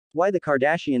Why the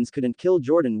Kardashians couldn't kill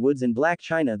Jordyn Woods and Blac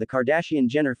Chyna. The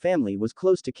Kardashian-Jenner family was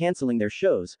close to canceling their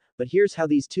shows, but here's how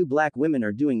these two black women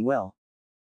are doing well.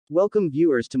 Welcome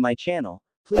viewers to my channel.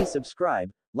 Please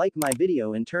subscribe, like my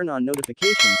video and turn on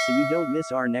notifications so you don't miss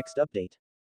our next update.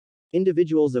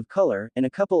 Individuals of color, and a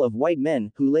couple of white men,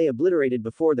 who lay obliterated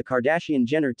before the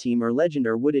Kardashian-Jenner team are legend.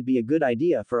 Or would it be a good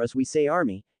idea for us? We say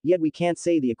army, yet we can't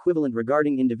say the equivalent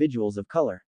regarding individuals of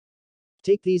color.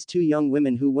 Take these two young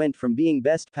women who went from being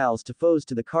best pals to foes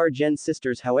to the Kar-Jen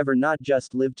sisters, however not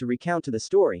just lived to recount to the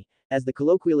story, as the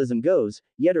colloquialism goes,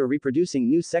 yet are reproducing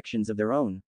new sections of their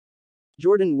own.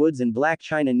 Jordyn Woods and Blac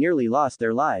Chyna nearly lost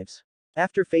their lives.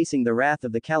 After facing the wrath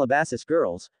of the Calabassas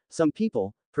girls, some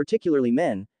people, particularly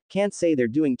men, can't say they're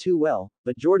doing too well,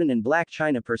 but Jordyn and Blac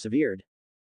Chyna persevered.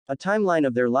 A timeline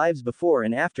of their lives before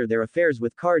and after their affairs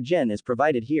with Kar-Jen is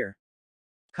provided here.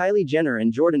 Kylie Jenner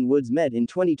and Jordyn Woods met in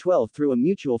 2012 through a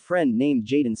mutual friend named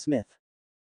Jaden Smith.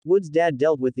 Woods' dad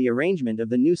dealt with the arrangement of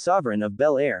the new sovereign of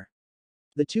Bel-Air.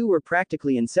 The two were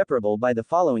practically inseparable by the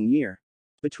following year.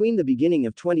 Between the beginning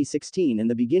of 2016 and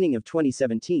the beginning of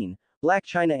 2017, Blac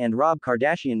Chyna and Rob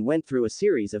Kardashian went through a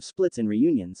series of splits and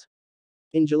reunions.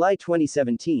 In July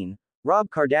 2017, Rob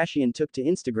Kardashian took to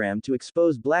Instagram to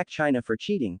expose Blac Chyna for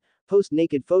cheating, post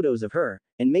naked photos of her,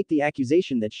 and make the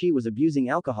accusation that she was abusing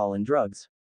alcohol and drugs.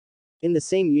 In the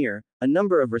same year, a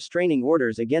number of restraining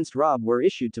orders against Rob were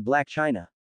issued to Blac Chyna.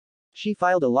 She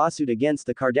filed a lawsuit against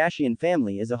the Kardashian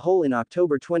family as a whole in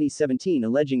October 2017,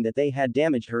 alleging that they had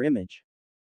damaged her image.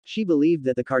 She believed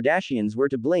that the Kardashians were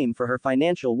to blame for her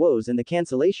financial woes and the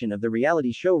cancellation of the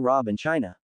reality show Rob and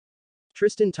Chyna.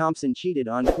 Tristan Thompson cheated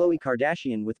on Khloe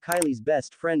Kardashian with Kylie's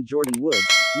best friend Jordyn Woods,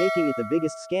 making it the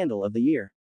biggest scandal of the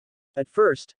year. At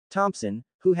first, Thompson,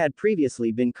 who had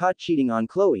previously been caught cheating on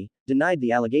Khloe, denied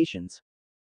the allegations.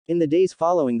 In the days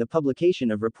following the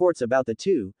publication of reports about the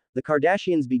two, the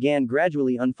Kardashians began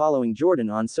gradually unfollowing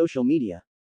Jordyn on social media.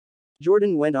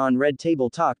 Jordyn went on Red Table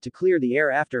Talk to clear the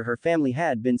air after her family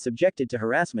had been subjected to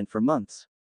harassment for months.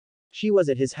 She was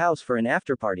at his house for an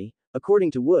after-party,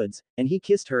 according to Woods, and he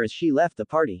kissed her as she left the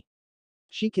party.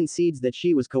 She concedes that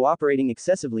she was cooperating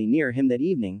excessively near him that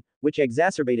evening, which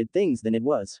exacerbated things than it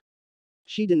was.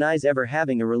 She denies ever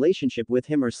having a relationship with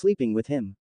him or sleeping with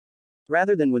him.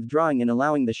 Rather than withdrawing and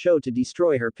allowing the show to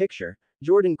destroy her picture,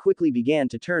 Jordyn quickly began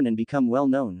to turn and become well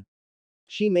known.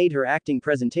 She made her acting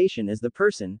presentation as the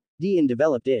person, in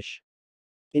developed-ish.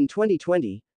 In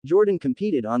 2020, Jordyn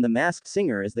competed on The Masked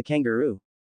Singer as the kangaroo.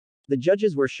 The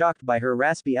judges were shocked by her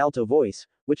raspy alto voice,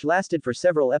 which lasted for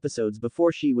several episodes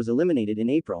before she was eliminated in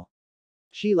April.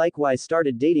 She likewise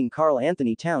started dating Karl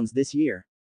Anthony Towns this year.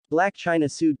 Blac Chyna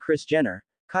sued Kris Jenner,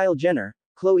 Kyle Jenner,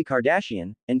 Khloe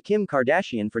Kardashian, and Kim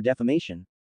Kardashian for defamation.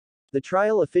 The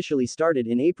trial officially started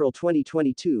in April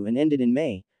 2022 and ended in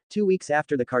May, 2 weeks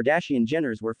after the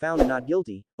Kardashian-Jenners were found not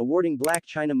guilty, awarding Blac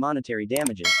Chyna monetary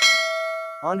damages.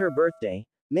 On her birthday,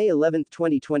 May 11,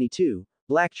 2022,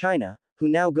 Blac Chyna, who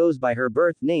now goes by her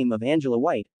birth name of Angela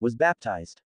White, was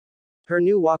baptized. Her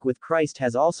new walk with Christ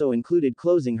has also included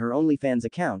closing her OnlyFans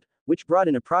account, which brought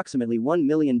in approximately $1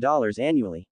 million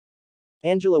annually.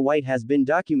 Angela White has been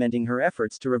documenting her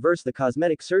efforts to reverse the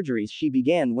cosmetic surgeries she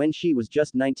began when she was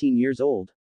just 19 years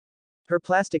old. Her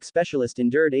plastic specialist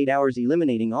endured 8 hours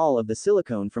eliminating all of the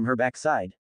silicone from her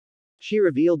backside. She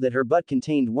revealed that her butt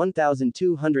contained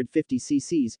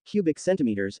 1,250 cubic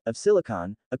centimeters, of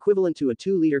silicone, equivalent to a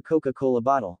 2-liter Coca-Cola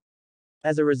bottle.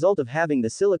 As a result of having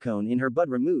the silicone in her butt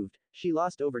removed, she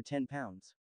lost over 10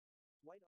 pounds.